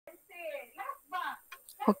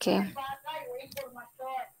Okay.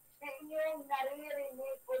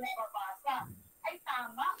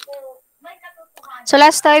 So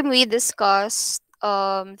last time we discussed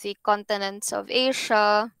the continents of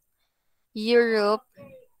Asia, Europe,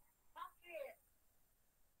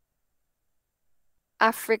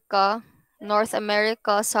 Africa, North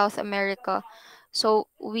America, South America. So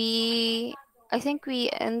I think we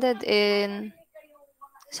ended in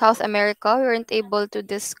South America. We weren't able to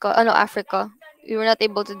discuss, no, Africa. We were not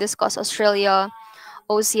able to discuss Australia,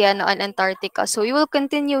 Oceania, and Antarctica. So we will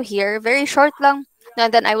continue here. Very short lang.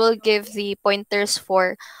 And then I will give the pointers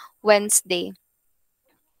for Wednesday.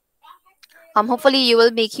 Hopefully you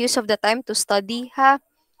will make use of the time to study, ha?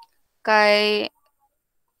 Kay,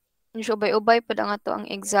 ubay-ubay pa nga to ang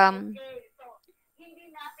exam.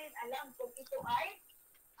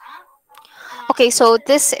 Okay, so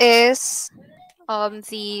this is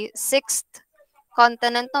the sixth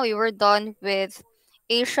continent. Now we were done with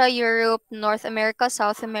Asia, Europe, North America,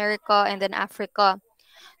 South America, and then Africa.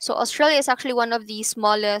 So Australia is actually one of the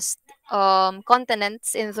smallest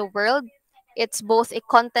continents in the world. It's both a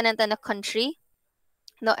continent and a country.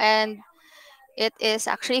 No, and it is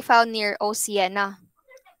actually found near Oceania.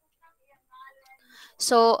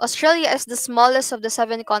 So Australia is the smallest of the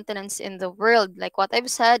seven continents in the world. Like what I've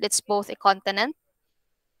said, it's both a continent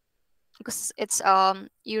because it's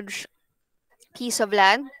huge piece of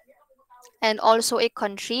land, and also a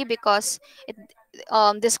country because it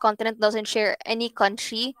this continent doesn't share any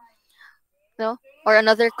country, no, or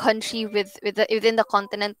another country within the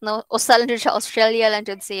continent, no. Usa lang jud siya, Australia lang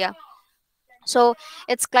jud siya. So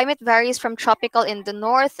its climate varies from tropical in the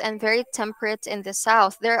north and very temperate in the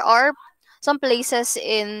south. There are some places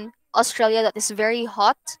in Australia that is very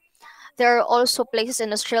hot. There are also places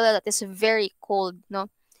in Australia that is very cold, no.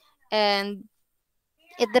 And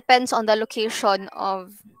it depends on the location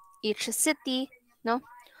of each city, no,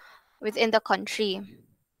 within the country.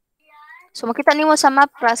 So makita nimo sa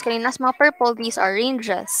map, pras kanina sa mga purple, these are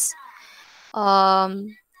ranges.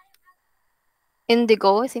 Um,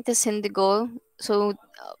 Indigo, I think this is indigo. So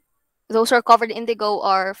those who are covered in indigo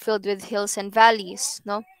are filled with hills and valleys,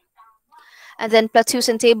 no? And then plateaus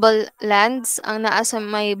and tablelands ang naa sa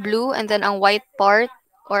may blue, and then ang white part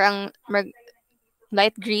or ang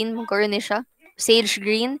light green, magkoro ni siya. Sage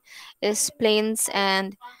green is plains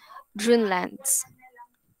and dunelands.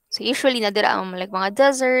 So usually nadira ang like mga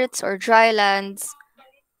deserts or dry lands.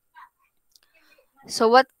 So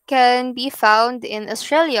what can be found in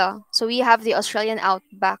Australia? So we have the Australian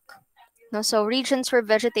outback. No, so regions where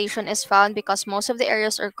vegetation is found because most of the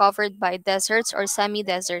areas are covered by deserts or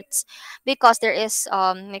semi-deserts because there is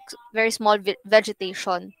like very small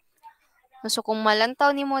vegetation. No, so kung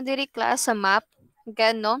malantaw nimo diri class sa map,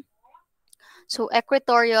 again, no. So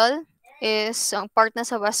equatorial is ang part na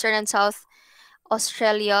sa Western and South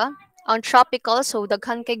Australia. Ang tropical, so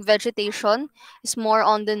daghan kay vegetation, is more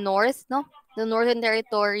on the north, no? The Northern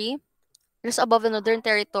Territory, just above the Northern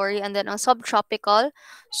Territory, and then ang subtropical,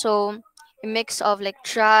 so a mix of like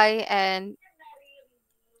dry and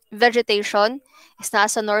vegetation is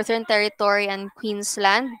nasa Northern Territory and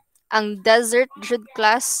Queensland. Ang desert jud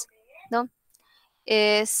class, no,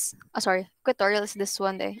 is sorry, equatorial is this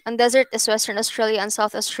one day. Ang desert is Western Australia and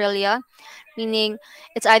South Australia, meaning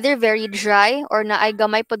it's either very dry or naay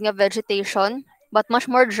gamay pod nga vegetation, but much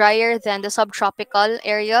more drier than the subtropical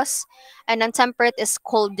areas, and ang temperate is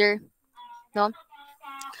colder, no.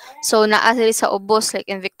 So naa diri sa ubos like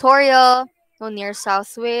in Victoria, no, near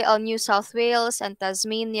New South Wales and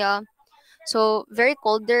Tasmania. So very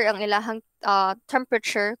colder ang ilahang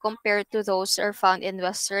temperature compared to those are found in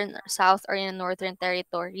Western, South, or in the Northern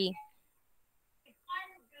Territory.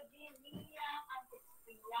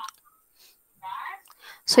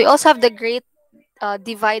 So you also have the Great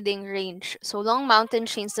Dividing Range. So long mountain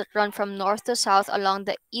chains that run from north to south along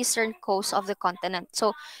the eastern coast of the continent.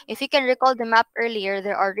 So if you can recall the map earlier,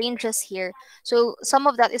 there are ranges here. So some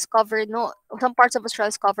of that is covered, no, some parts of Australia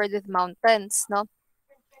is covered with mountains, no.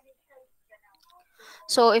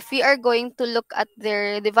 So if we are going to look at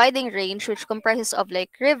their dividing range, which comprises of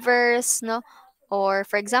like rivers, no, or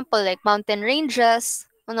for example like mountain ranges,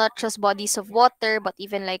 no, not just bodies of water, but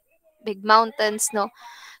even like big mountains, no.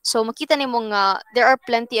 So makita nimo nga there are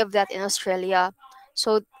plenty of that in Australia.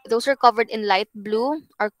 So those are covered in light blue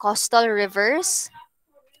are coastal rivers.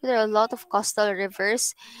 There are a lot of coastal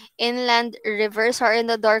rivers. Inland rivers are in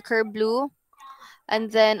the darker blue. And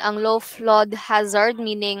then ang low flood hazard,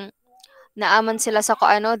 meaning naaman sila sa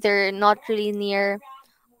ano, they're not really near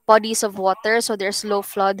bodies of water, so there's low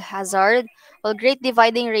flood hazard. Well, Great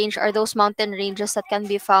Dividing Range are those mountain ranges that can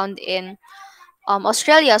be found in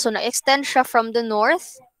Australia. So na-extend siya from the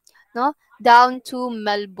north no, down to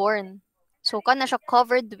Melbourne. So kana siya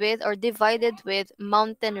covered with or divided with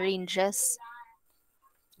mountain ranges.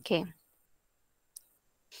 Okay.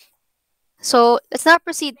 So let's now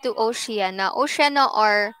proceed to Oceania. Oceania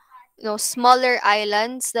are, smaller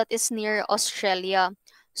islands that is near Australia.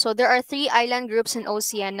 So there are three island groups in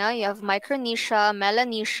Oceania. You have Micronesia,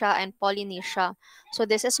 Melanesia, and Polynesia. So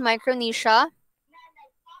this is Micronesia,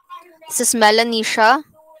 this is Melanesia,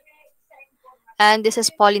 and this is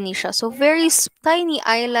Polynesia. So very tiny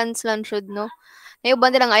islands lang should, no. May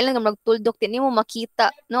uban ang island nga magtuldok din mo makita,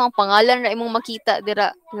 no, ang pangalan ra imong makita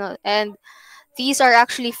dira, and these are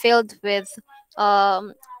actually filled with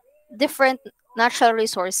um different natural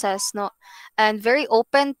resources, no, and very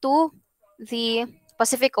open to the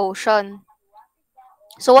Pacific Ocean.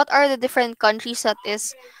 So what are the different countries that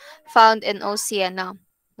is found in Oceania?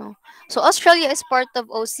 No? So Australia is part of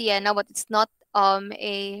Oceania, but it's not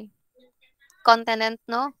a continent,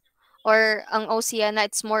 no, or ang Oceania,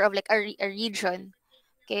 it's more of like a region.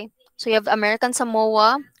 Okay, so you have American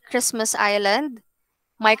Samoa, Christmas Island,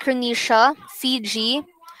 Micronesia, Fiji,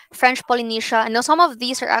 French Polynesia. And now some of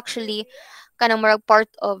these are actually kind of more part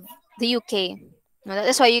of the UK. That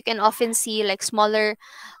is why you can often see like smaller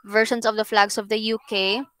versions of the flags of the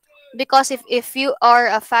UK. Because if you are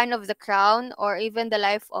a fan of The Crown or even the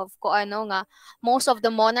life of ko ano nga, most of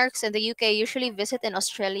the monarchs in the UK usually visit in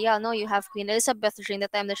Australia. No, you have Queen Elizabeth during the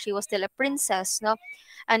time that she was still a princess. No,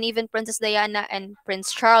 and even Princess Diana and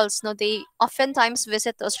Prince Charles. No, they oftentimes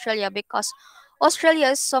visit Australia because Australia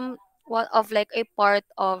is somewhat of like a part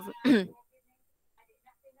of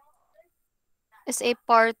is a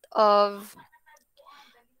part of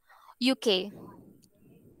UK.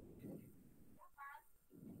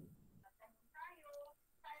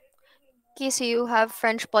 Okay, so you have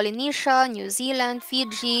French Polynesia, New Zealand,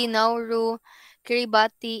 Fiji, Nauru,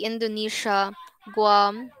 Kiribati, Indonesia,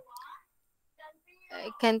 Guam. I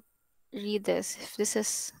can't read this. If this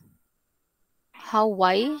is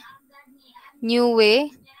Hawaii, Niue,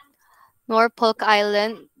 Norfolk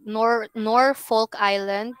Island,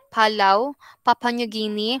 Palau, Papua New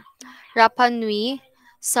Guinea, Rapa Nui,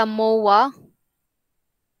 Samoa,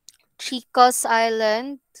 Chicos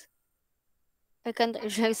Island. I can't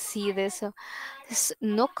actually see this. So, this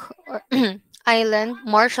Nook or Island,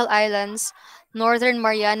 Marshall Islands, Northern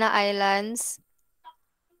Mariana Islands,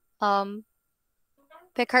 um,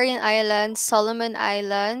 Pitcairn Islands, Solomon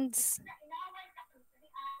Islands,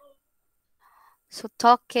 so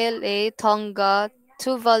Tokele, Tonga,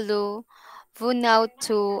 Tuvalu,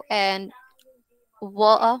 Vanuatu, and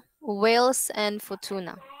Wales and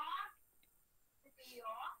Futuna.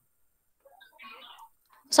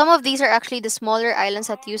 Some of these are actually the smaller islands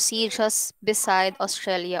that you see just beside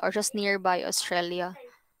Australia or just nearby Australia.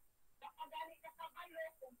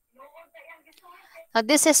 Now,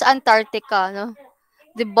 this is Antarctica, no?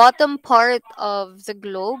 The bottom part of the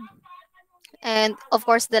globe, and of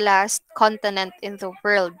course, the last continent in the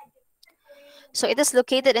world. So, it is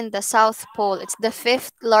located in the South Pole. It's the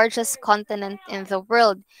fifth largest continent in the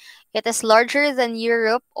world. It is larger than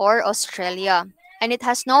Europe or Australia, and it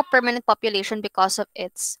has no permanent population because of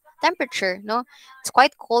its temperature. No, it's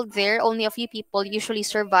quite cold there. Only a few people usually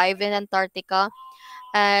survive in Antarctica,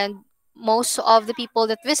 and most of the people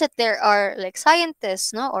that visit there are like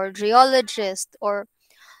scientists, no, or geologists, or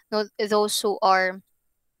no, those who are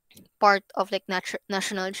part of like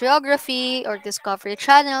National Geography or Discovery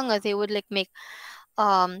Channel. They would like make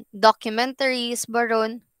documentaries,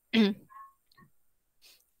 baron.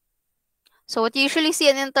 So what you usually see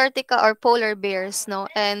in Antarctica are polar bears, no,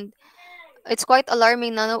 and it's quite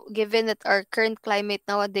alarming now, no, given that our current climate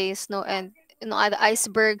nowadays, no, and the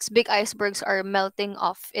icebergs, big icebergs are melting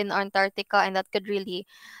off in Antarctica, and that could really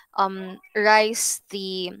rise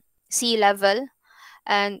the sea level,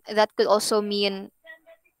 and that could also mean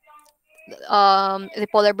the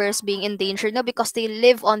polar bears being endangered, no, because they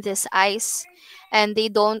live on this ice, and they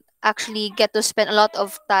don't actually get to spend a lot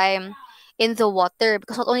of time in the water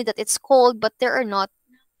because not only that it's cold, but there are not,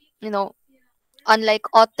 you know, unlike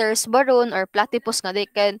otters, baroon, or platypus nga, they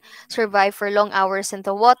can survive for long hours in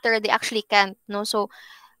the water. They actually can't, no. So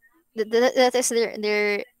that is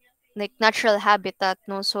their like natural habitat,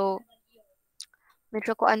 no. So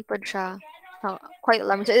medyo kuan pod siya. Quite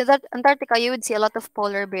alarming. So in that Antarctica, you would see a lot of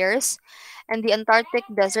polar bears, and the Antarctic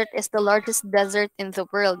desert is the largest desert in the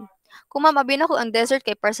world. Kung ma'am, abi na ko ang desert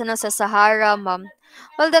kay personal sa Sahara, ma'am.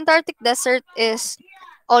 Well, the Antarctic desert is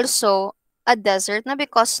also a desert na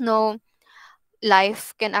because no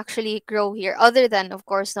life can actually grow here other than of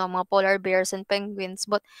course no mga polar bears and penguins,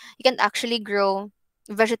 but you can actually grow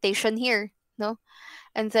vegetation here, no,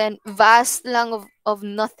 And then vast lang of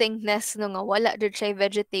nothingness no nga wala jud siya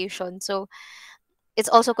vegetation. So it's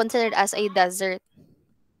also considered as a desert.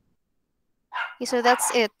 Okay, so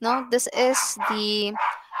that's it, no? This is the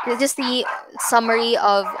summary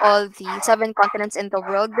of all the seven continents in the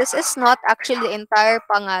world. This is not actually the entire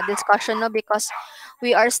discussion, no, because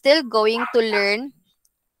we are still going to learn.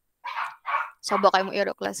 Sabo kayo mo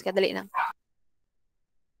iro class, kadali na.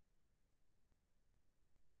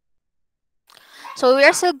 So we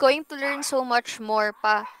are still going to learn so much more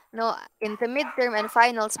pa, no, in the midterm and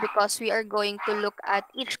finals, because we are going to look at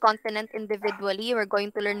each continent individually. We're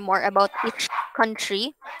going to learn more about each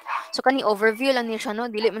country. So kani overview lang ni siya,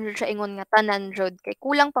 no, dili man jud siya ingon nga tanan jud kay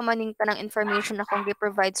kulang pa maning tanang information na akong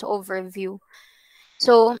gi-provide sa overview.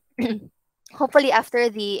 So hopefully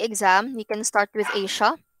after the exam, we can start with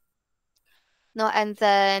Asia, no, and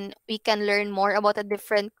then we can learn more about the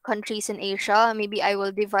different countries in Asia. Maybe I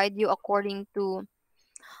will divide you according to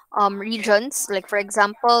regions, like for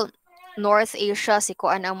example, North Asia si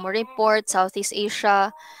kuan ang mo report, Southeast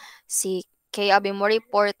Asia si kay abi mo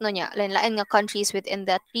report, no, nya lain-lain nga countries within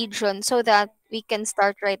that region, so that we can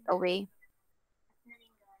start right away.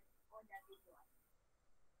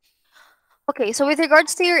 Okay, so with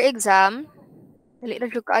regards to your exam, dali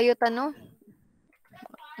na jud kaayo ta, no,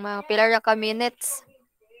 mga pila ra ka minutes.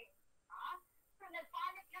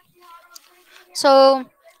 So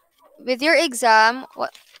with your exam,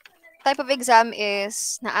 what type of exam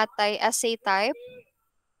is naatay essay type.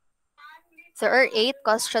 There are 8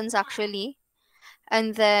 questions actually.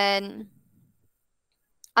 And then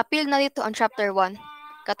appeal na dito on chapter 1.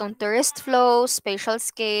 Katong tourist flow, spatial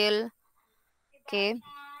scale, okay?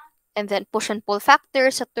 And then push and pull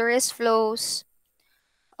factors sa tourist flows.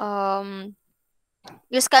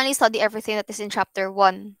 You just kindly study everything that is in chapter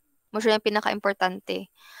 1. Mo siya yung pinaka-importante.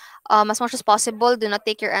 As much as possible, do not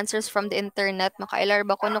take your answers from the internet. Makailar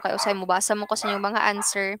ba ko no kayo usay mo basa mo ko sa inyong mga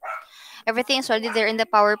answer. Everything is already there in the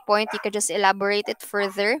PowerPoint. You can just elaborate it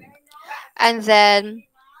further. And then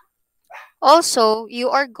also,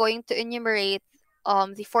 you are going to enumerate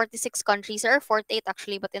the 46 countries, or 48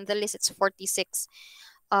 actually, but in the list it's 46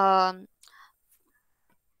 um,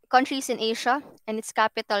 countries in Asia and its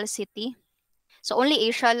capital city. So only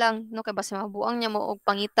Asia lang, no, kay basta mabuang niya mo og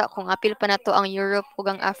pangita kung apil pa na to ang Europe ug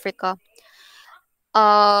ang Africa.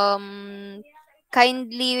 Um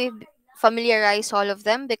Kindly familiarize all of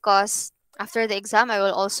them, because after the exam I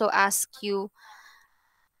will also ask you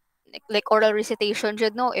like oral recitation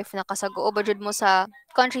jud, no, if nakasagoo ba jud mo sa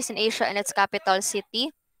countries in Asia and its capital city.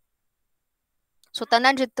 So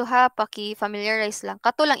tanan jud to ha, paki-familiarize lang.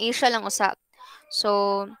 Kato lang Asia lang usa.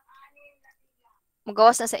 So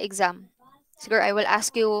magawas na sa exam. Siguro I will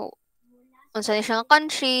ask you unsa ni siya nga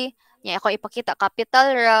country, nya ako ipakita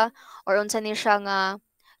capital ra, or unsa ni siya nga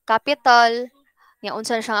capital, nya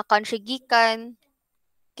unsa ni siya nga country gikan.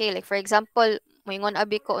 Okay, like for example, moingon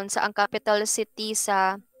abi ko unsa ang capital city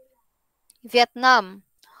sa Vietnam.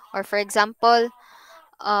 Or for example,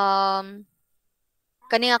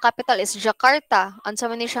 kani nga capital is Jakarta. Unsa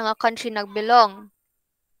man ni siya nga country nagbilong.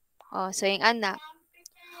 Oh, so yung ana.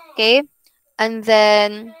 Okay? And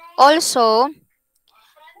then also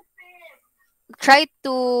try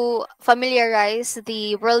to familiarize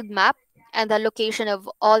the world map and the location of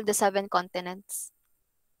all the 7 continents.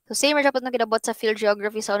 So same ra dapat na kinabot sa field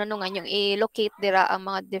geography sa una nung yung i-locate dira ang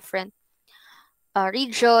mga different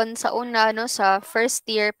region sa una, no, sa first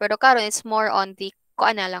year, pero karon it's more on the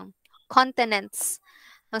kuan na lang continents.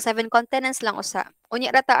 Ang 7 continents lang usa.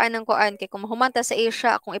 Unya rataan ng kuan kay kung humanta sa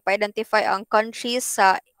Asia, kung ipa-identify ang countries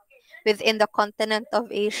sa within the continent of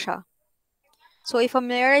Asia. So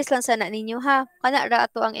i-familiarize lang sana ninyo ha. Kana ra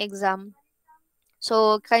ato ang exam.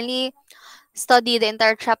 So kindly study the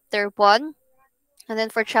entire chapter 1, and then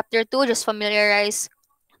for chapter 2 just familiarize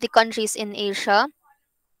the countries in Asia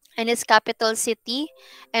and its capital city,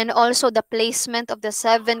 and also the placement of the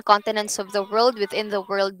 7 continents of the world within the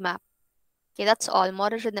world map. Okay, that's all.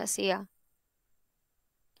 Mora jud na siya.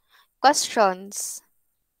 Questions?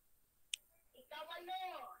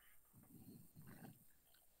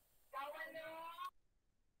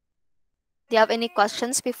 Do you have any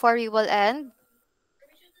questions before we will end?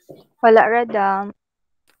 Wala ra dam.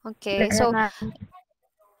 Okay, so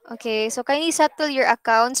kindly settle your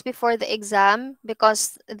accounts before the exam,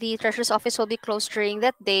 because the treasurer's office will be closed during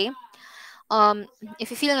that day.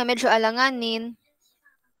 If you feel nga medyo alanganin,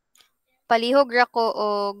 palihog ra ko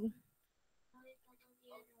og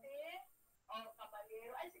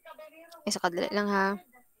isa kadali lang ha.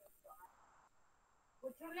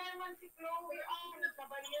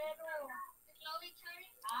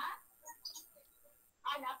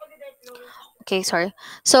 Okay, sorry.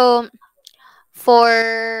 So For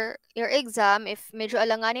your exam, if medyo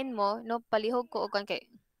alanganin mo, no, palihog ko og kan kay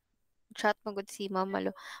chat mo gud si Mama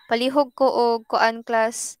Lo. Palihog ko og kuan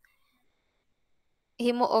class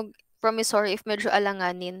himo og promissory if medyo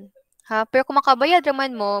alanganin. Ha, pero kung makabayad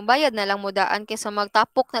raman mo, bayad na lang mo daan kaysa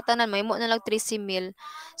magtapok na tanan, mahimo na lang 13,000.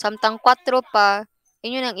 Samtang 4 pa,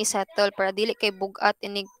 inyo nang isettle para dili kay bugat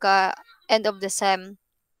inig ka end of the sem.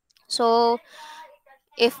 So,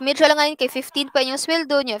 if medyo alanganin kay 15 pa inyong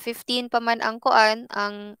sweldo niya, 15 pa man ang kuan,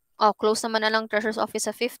 ang close naman na lang treasurer's office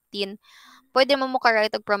sa 15, pwede mo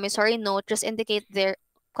ka-write og promissory note, just indicate there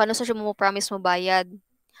kung ano sa siya mo promise mo bayad.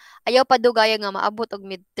 Ayaw pa dugaya nga maabot og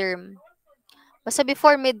midterm. Basta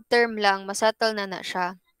before midterm lang, masettle na na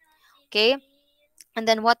siya. Okay? And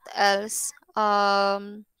then what else?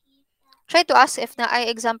 Try to ask if na ay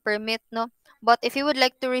exam permit, no? But if you would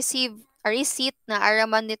like to receive a receipt na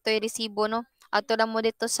araman dito yung resibo, no? Ato na mo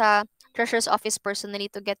dito sa treasurer's office personally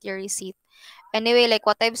to get your receipt. Anyway, like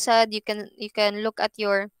what I've said, you can look at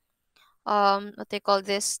your what they call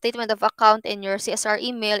this statement of account in your CSR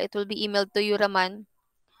email. It will be emailed to you raman.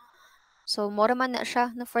 So, more man na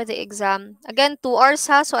siya no, for the exam. Again, 2 hours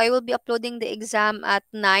ha. So, I will be uploading the exam at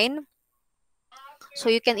 9. So,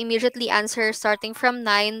 you can immediately answer starting from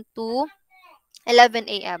 9 to 11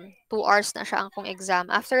 a.m. 2 hours na siya ang kong exam.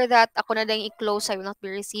 After that, ako na lang i-close. I will not be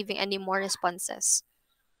receiving any more responses.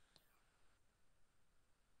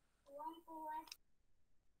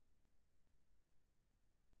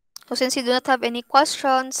 So, since you do not have any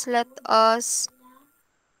questions, let us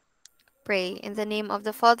pray. In the name of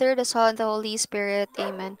the Father, the Son, and the Holy Spirit.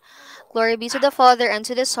 Amen. Glory be to the Father, and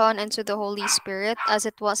to the Son, and to the Holy Spirit, as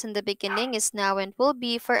it was in the beginning, is now, and will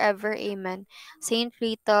be forever. Amen. Saint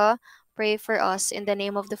Rita, pray for us. In the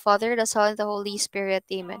name of the Father, the Son, and the Holy Spirit.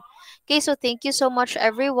 Amen. Okay, so thank you so much,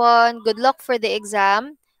 everyone. Good luck for the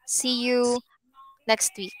exam. See you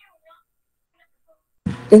next week.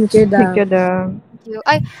 Thank you, Thank you, Dam. Dam. Thank you.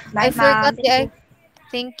 I Bye, ma'am. forgot Thank the you.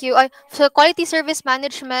 thank you. Ay, so quality service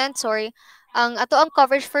management, sorry. Ang ato ang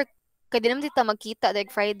coverage for kaya di naman dito magkita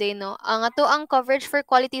like Friday, no? Ang ato ang coverage for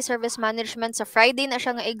quality service management sa Friday na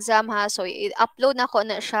siya nga exam ha. So i-upload na ko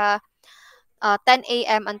na siya 10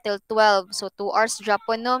 a.m. until 12. So 2 hours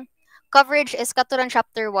Japon, no? Coverage is katuran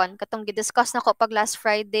chapter 1. Katong gidiscuss na ko pag last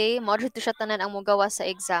Friday, mo dito siya tanan ang mugawa sa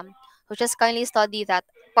exam. So just kindly study that.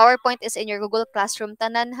 PowerPoint is in your Google Classroom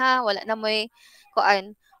tanan ha. Wala na mo'y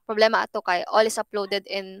kuan problema ato kay all is uploaded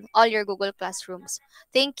in all your Google Classrooms.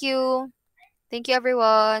 Thank you. Thank you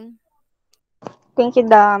everyone. Thank you,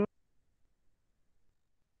 Dam.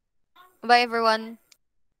 Bye everyone.